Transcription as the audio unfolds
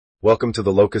Welcome to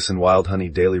the Locust and Wild Honey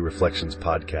Daily Reflections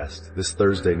podcast, this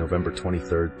Thursday, November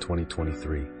 23rd,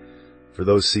 2023. For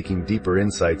those seeking deeper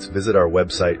insights, visit our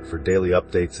website for daily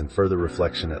updates and further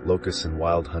reflection at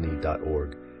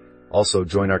locustandwildhoney.org. Also,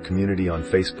 join our community on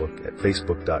Facebook at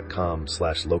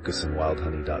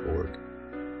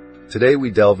facebook.com/locustandwildhoney.org. Today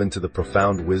we delve into the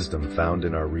profound wisdom found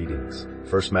in our readings,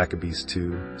 1 Maccabees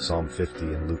 2, Psalm 50,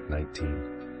 and Luke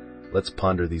 19. Let's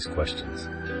ponder these questions.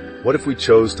 What if we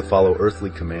chose to follow earthly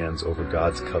commands over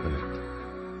God's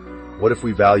covenant? What if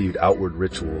we valued outward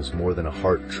rituals more than a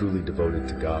heart truly devoted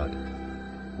to God?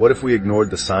 What if we ignored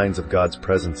the signs of God's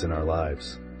presence in our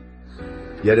lives?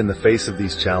 Yet in the face of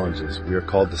these challenges, we are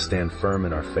called to stand firm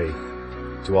in our faith,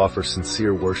 to offer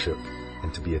sincere worship,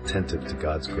 and to be attentive to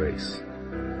God's grace.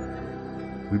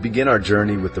 We begin our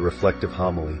journey with the reflective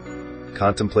homily,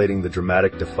 contemplating the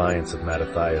dramatic defiance of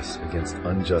Mattathias against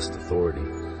unjust authority,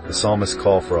 the psalmist's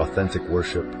call for authentic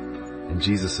worship, and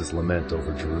Jesus' lament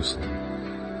over Jerusalem.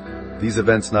 These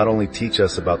events not only teach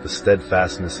us about the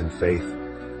steadfastness in faith,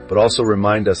 but also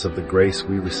remind us of the grace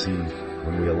we receive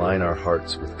when we align our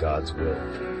hearts with God's will.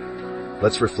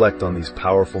 Let's reflect on these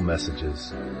powerful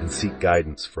messages and seek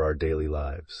guidance for our daily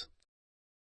lives.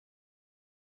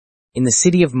 In the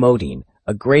city of Modin,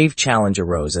 a grave challenge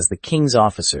arose as the king's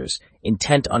officers,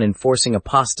 intent on enforcing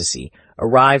apostasy,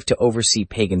 arrived to oversee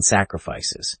pagan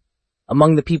sacrifices.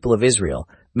 Among the people of Israel,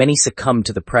 many succumbed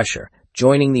to the pressure,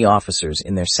 joining the officers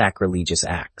in their sacrilegious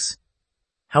acts.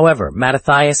 However,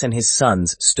 Mattathias and his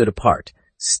sons stood apart,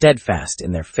 steadfast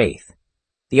in their faith.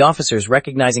 The officers,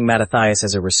 recognizing Mattathias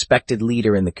as a respected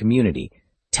leader in the community,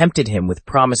 tempted him with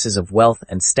promises of wealth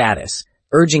and status,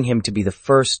 urging him to be the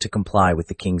first to comply with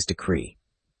the king's decree.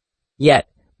 Yet,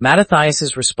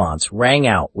 Mattathias' response rang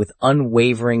out with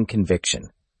unwavering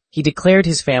conviction. He declared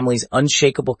his family's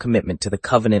unshakable commitment to the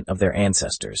covenant of their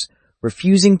ancestors,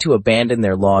 refusing to abandon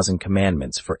their laws and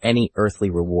commandments for any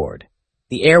earthly reward.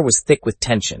 The air was thick with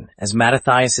tension as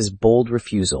Mattathias' bold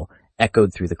refusal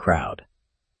echoed through the crowd.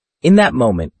 In that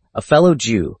moment, a fellow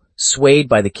Jew, swayed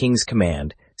by the king's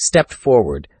command, stepped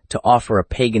forward to offer a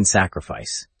pagan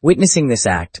sacrifice. Witnessing this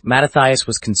act, Mattathias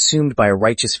was consumed by a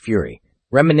righteous fury,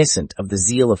 reminiscent of the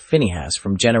zeal of Phinehas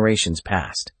from generations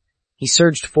past. He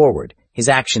surged forward, his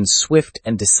actions swift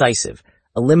and decisive,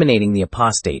 eliminating the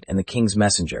apostate and the king's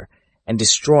messenger, and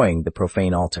destroying the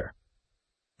profane altar.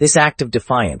 This act of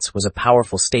defiance was a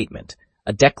powerful statement,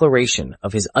 a declaration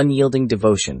of his unyielding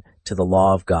devotion to the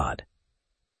law of God.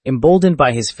 Emboldened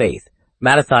by his faith,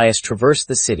 Mattathias traversed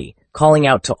the city, calling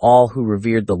out to all who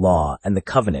revered the law and the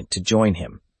covenant to join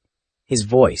him. His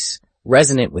voice,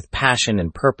 resonant with passion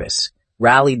and purpose,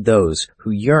 rallied those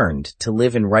who yearned to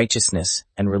live in righteousness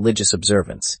and religious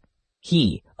observance.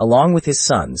 He, along with his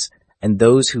sons, and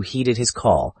those who heeded his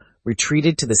call,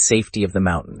 retreated to the safety of the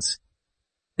mountains.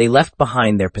 They left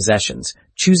behind their possessions,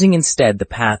 choosing instead the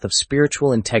path of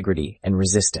spiritual integrity and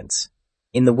resistance.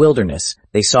 In the wilderness,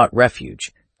 they sought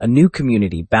refuge, a new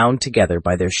community bound together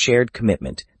by their shared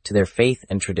commitment to their faith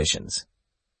and traditions.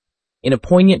 In a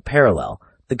poignant parallel,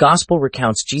 the gospel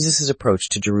recounts Jesus' approach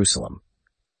to Jerusalem.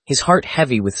 His heart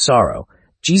heavy with sorrow,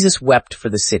 Jesus wept for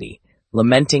the city,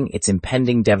 lamenting its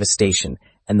impending devastation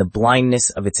and the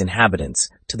blindness of its inhabitants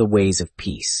to the ways of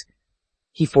peace.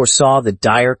 He foresaw the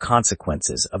dire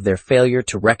consequences of their failure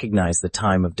to recognize the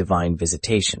time of divine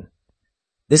visitation.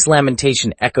 This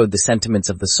lamentation echoed the sentiments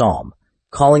of the psalm,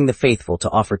 calling the faithful to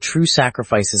offer true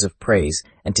sacrifices of praise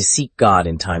and to seek God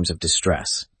in times of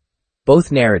distress.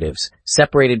 Both narratives,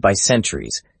 separated by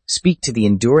centuries, speak to the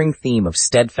enduring theme of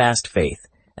steadfast faith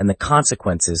and the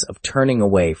consequences of turning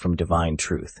away from divine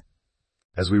truth.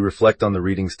 As we reflect on the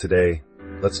readings today,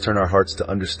 let's turn our hearts to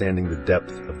understanding the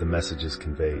depth of the messages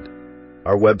conveyed.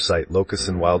 Our website,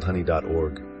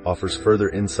 locustandwildhoney.org, offers further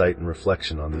insight and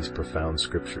reflection on these profound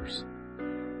scriptures.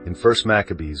 In 1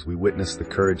 Maccabees, we witness the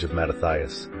courage of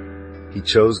Mattathias. He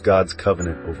chose God's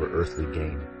covenant over earthly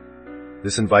gain.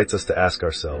 This invites us to ask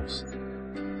ourselves,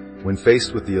 when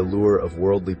faced with the allure of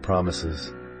worldly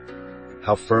promises,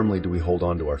 how firmly do we hold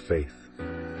on to our faith?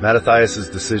 Mattathias'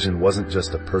 decision wasn't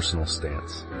just a personal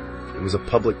stance. It was a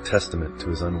public testament to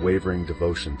his unwavering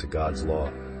devotion to God's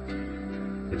law.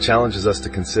 It challenges us to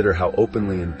consider how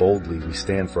openly and boldly we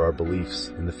stand for our beliefs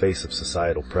in the face of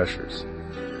societal pressures.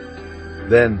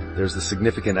 Then, there's the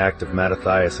significant act of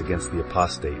Mattathias against the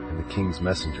apostate and the king's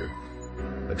messenger,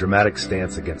 a dramatic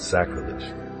stance against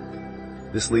sacrilege.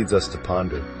 This leads us to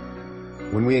ponder,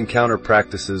 when we encounter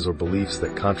practices or beliefs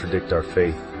that contradict our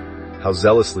faith, how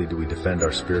zealously do we defend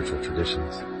our spiritual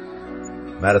traditions?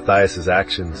 Mattathias'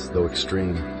 actions, though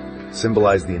extreme,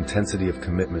 symbolize the intensity of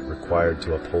commitment required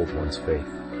to uphold one's faith.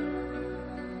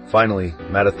 Finally,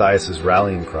 Mattathias'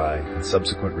 rallying cry and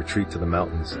subsequent retreat to the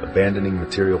mountains, abandoning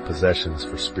material possessions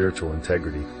for spiritual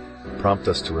integrity, prompt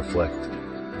us to reflect.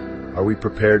 Are we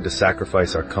prepared to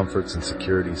sacrifice our comforts and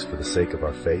securities for the sake of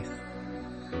our faith?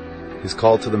 His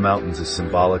call to the mountains is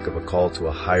symbolic of a call to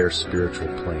a higher spiritual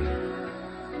plane,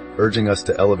 urging us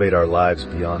to elevate our lives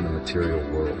beyond the material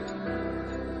world.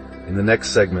 In the next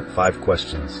segment, 5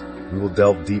 questions, we will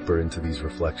delve deeper into these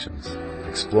reflections,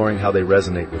 exploring how they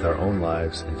resonate with our own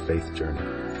lives and faith journey.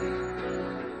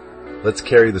 Let's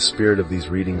carry the spirit of these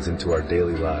readings into our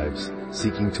daily lives,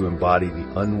 seeking to embody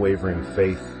the unwavering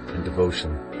faith and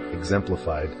devotion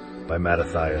exemplified by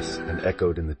Mattathias and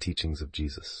echoed in the teachings of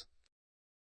Jesus.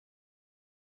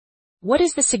 What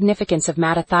is the significance of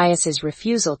Mattathias'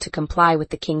 refusal to comply with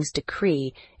the king's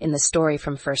decree in the story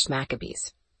from 1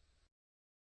 Maccabees?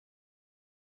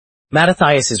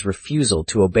 Mattathias' refusal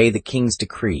to obey the king's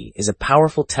decree is a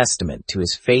powerful testament to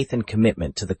his faith and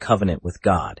commitment to the covenant with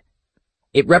God.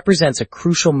 It represents a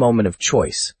crucial moment of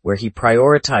choice where he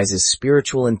prioritizes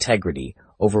spiritual integrity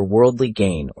over worldly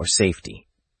gain or safety.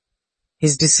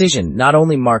 His decision not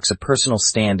only marks a personal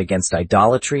stand against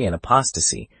idolatry and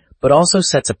apostasy, but also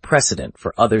sets a precedent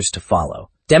for others to follow,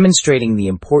 demonstrating the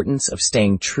importance of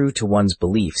staying true to one's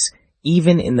beliefs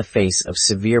even in the face of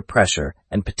severe pressure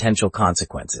and potential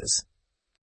consequences.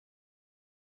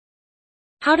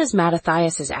 How does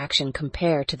Mattathias' action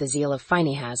compare to the Zeal of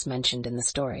Phinehas mentioned in the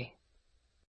story?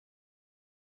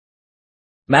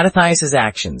 Mattathias'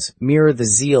 actions mirror the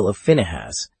zeal of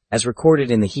Phinehas, as recorded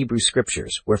in the Hebrew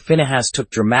Scriptures, where Phinehas took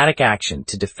dramatic action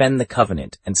to defend the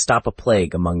covenant and stop a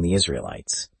plague among the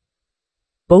Israelites.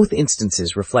 Both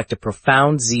instances reflect a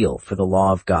profound zeal for the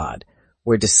law of God,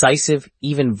 where decisive,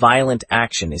 even violent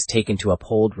action is taken to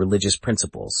uphold religious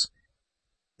principles.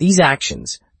 These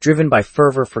actions, driven by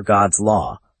fervor for God's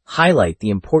law, highlight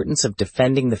the importance of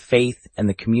defending the faith and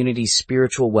the community's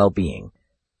spiritual well-being,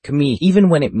 even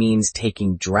when it means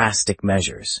taking drastic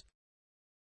measures.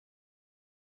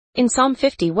 In Psalm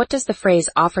 50, what does the phrase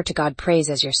 "offer to God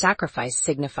praise as your sacrifice"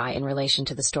 signify in relation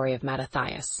to the story of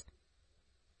Mattathias?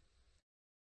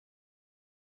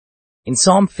 In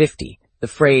Psalm 50, the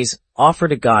phrase, "offer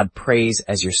to God praise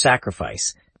as your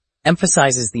sacrifice,"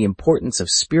 emphasizes the importance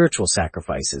of spiritual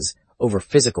sacrifices over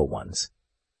physical ones.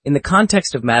 In the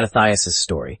context of Mattathias'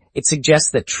 story, it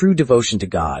suggests that true devotion to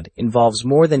God involves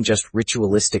more than just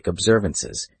ritualistic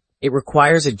observances. It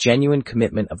requires a genuine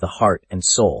commitment of the heart and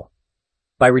soul.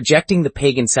 By rejecting the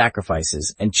pagan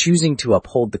sacrifices and choosing to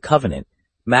uphold the covenant,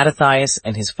 Mattathias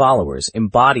and his followers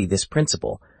embody this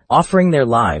principle, offering their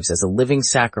lives as a living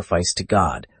sacrifice to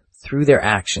God through their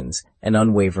actions and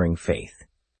unwavering faith.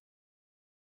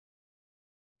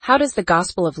 How does the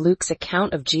Gospel of Luke's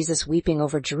account of Jesus weeping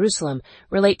over Jerusalem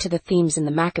relate to the themes in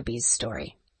the Maccabees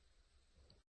story?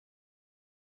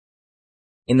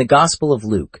 In the Gospel of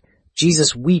Luke,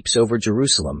 Jesus weeps over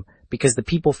Jerusalem because the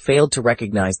people failed to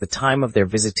recognize the time of their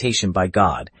visitation by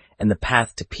God and the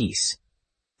path to peace.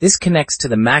 This connects to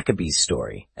the Maccabees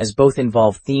story, as both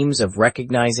involve themes of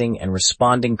recognizing and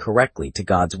responding correctly to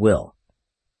God's will.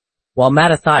 While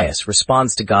Mattathias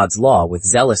responds to God's law with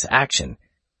zealous action,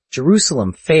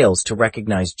 Jerusalem fails to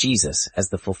recognize Jesus as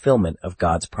the fulfillment of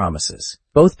God's promises.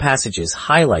 Both passages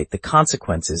highlight the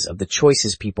consequences of the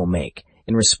choices people make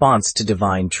in response to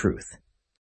divine truth.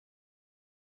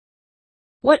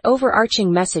 What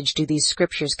overarching message do these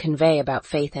scriptures convey about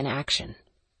faith and action?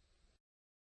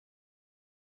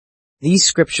 These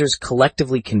scriptures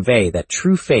collectively convey that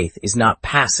true faith is not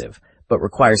passive, but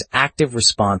requires active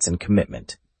response and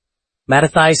commitment.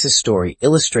 Mattathias' story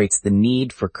illustrates the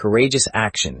need for courageous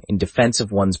action in defense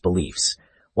of one's beliefs,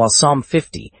 while Psalm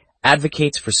 50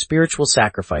 advocates for spiritual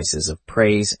sacrifices of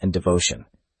praise and devotion.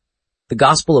 The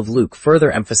Gospel of Luke further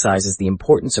emphasizes the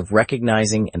importance of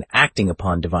recognizing and acting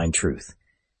upon divine truth.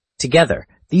 Together,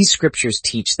 these scriptures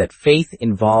teach that faith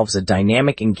involves a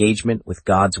dynamic engagement with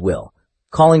God's will,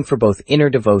 calling for both inner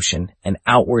devotion and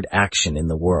outward action in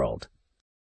the world.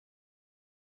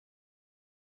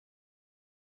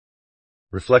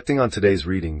 Reflecting on today's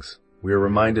readings, we are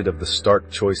reminded of the stark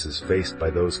choices faced by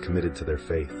those committed to their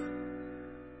faith.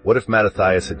 What if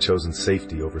Mattathias had chosen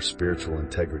safety over spiritual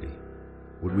integrity?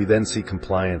 Would we then see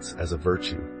compliance as a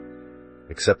virtue,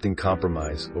 accepting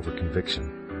compromise over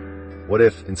conviction? What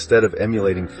if, instead of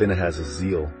emulating Phinehas'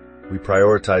 zeal, we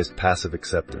prioritized passive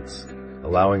acceptance,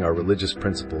 allowing our religious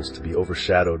principles to be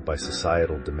overshadowed by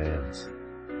societal demands?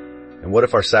 And what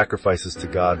if our sacrifices to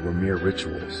God were mere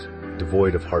rituals,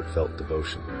 devoid of heartfelt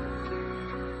devotion?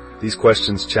 These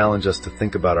questions challenge us to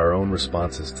think about our own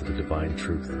responses to the divine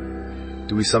truth.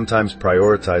 Do we sometimes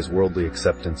prioritize worldly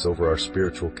acceptance over our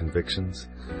spiritual convictions?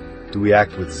 Do we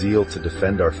act with zeal to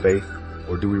defend our faith,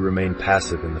 or do we remain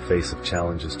passive in the face of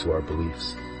challenges to our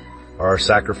beliefs? Are our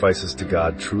sacrifices to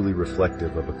God truly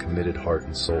reflective of a committed heart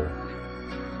and soul?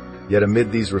 Yet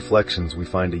amid these reflections, we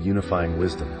find a unifying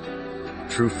wisdom.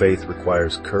 True faith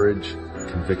requires courage,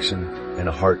 conviction, and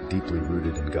a heart deeply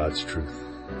rooted in God's truth.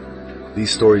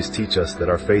 These stories teach us that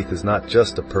our faith is not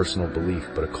just a personal belief,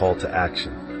 but a call to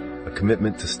action, a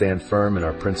commitment to stand firm in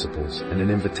our principles, and an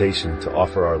invitation to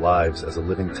offer our lives as a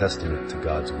living testament to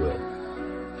God's will.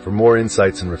 For more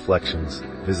insights and reflections,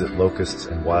 visit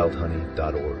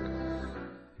locustsandwildhoney.org.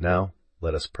 Now,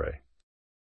 let us pray.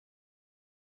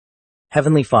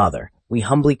 Heavenly Father, we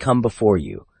humbly come before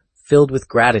you, filled with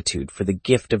gratitude for the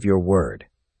gift of your word.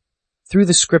 Through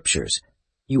the scriptures,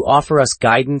 you offer us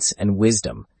guidance and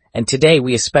wisdom, and today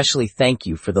we especially thank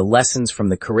you for the lessons from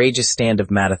the courageous stand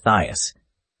of Mattathias,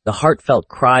 the heartfelt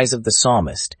cries of the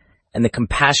psalmist, and the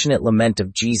compassionate lament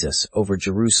of Jesus over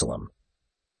Jerusalem.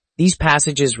 These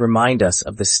passages remind us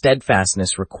of the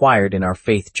steadfastness required in our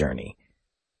faith journey.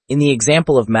 In the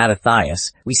example of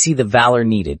Mattathias, we see the valor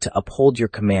needed to uphold your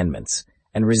commandments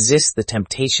and resist the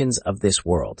temptations of this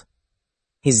world.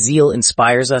 His zeal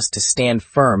inspires us to stand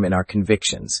firm in our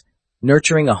convictions,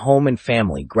 nurturing a home and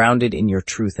family grounded in your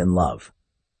truth and love.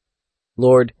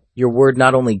 Lord, your word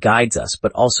not only guides us,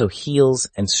 but also heals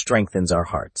and strengthens our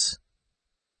hearts.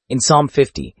 In Psalm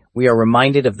 50, we are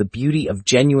reminded of the beauty of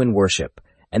genuine worship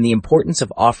and the importance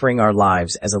of offering our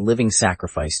lives as a living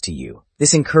sacrifice to you.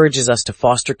 This encourages us to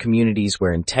foster communities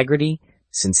where integrity,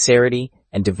 sincerity,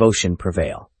 and devotion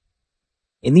prevail.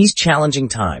 In these challenging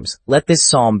times, let this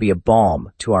psalm be a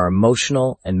balm to our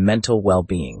emotional and mental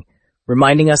well-being,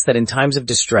 reminding us that in times of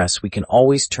distress we can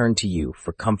always turn to you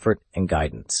for comfort and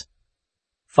guidance.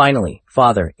 Finally,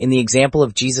 Father, in the example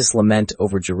of Jesus' lament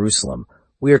over Jerusalem,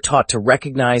 we are taught to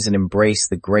recognize and embrace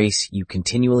the grace you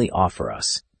continually offer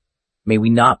us. May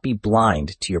we not be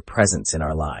blind to your presence in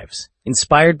our lives.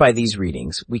 Inspired by these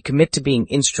readings, we commit to being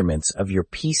instruments of your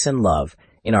peace and love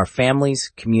in our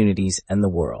families, communities, and the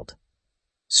world.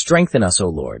 Strengthen us, O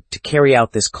Lord, to carry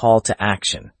out this call to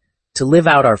action, to live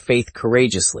out our faith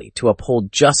courageously, to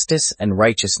uphold justice and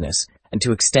righteousness, and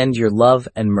to extend your love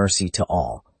and mercy to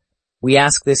all. We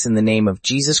ask this in the name of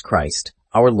Jesus Christ,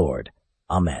 our Lord.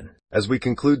 Amen. As we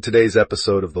conclude today's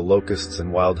episode of the Locusts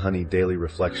and Wild Honey Daily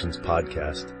Reflections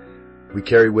podcast, we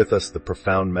carry with us the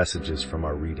profound messages from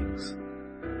our readings.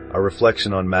 Our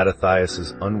reflection on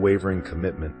Mattathias' unwavering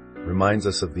commitment reminds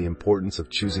us of the importance of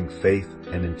choosing faith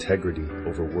and integrity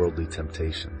over worldly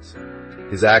temptations.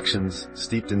 His actions,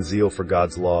 steeped in zeal for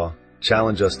God's law,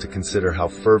 challenge us to consider how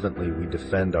fervently we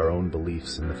defend our own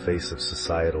beliefs in the face of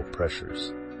societal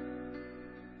pressures.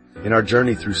 In our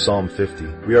journey through Psalm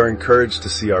 50, we are encouraged to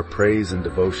see our praise and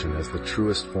devotion as the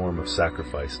truest form of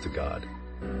sacrifice to God.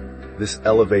 This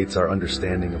elevates our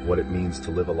understanding of what it means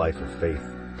to live a life of faith,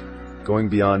 going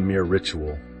beyond mere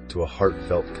ritual to a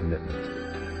heartfelt commitment.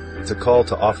 It's a call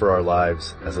to offer our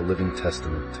lives as a living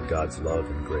testament to God's love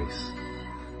and grace.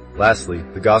 Lastly,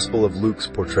 the Gospel of Luke's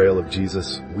portrayal of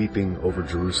Jesus weeping over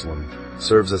Jerusalem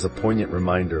serves as a poignant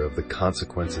reminder of the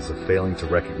consequences of failing to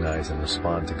recognize and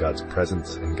respond to God's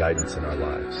presence and guidance in our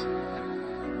lives.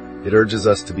 It urges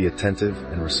us to be attentive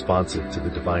and responsive to the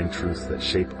divine truths that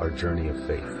shape our journey of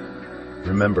faith.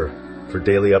 Remember, for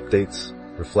daily updates,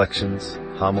 reflections,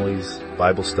 homilies,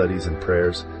 Bible studies, and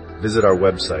prayers, visit our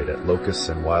website at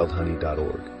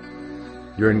locustsandwildhoney.org.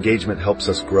 Your engagement helps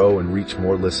us grow and reach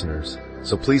more listeners,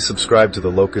 so please subscribe to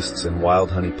the Locusts and Wild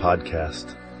Honey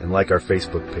podcast and like our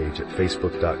Facebook page at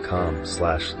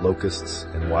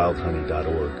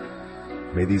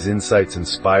facebook.com/locustsandwildhoney.org. May these insights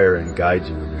inspire and guide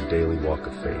you in your daily walk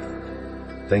of faith.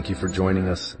 Thank you for joining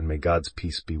us, and may God's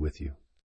peace be with you.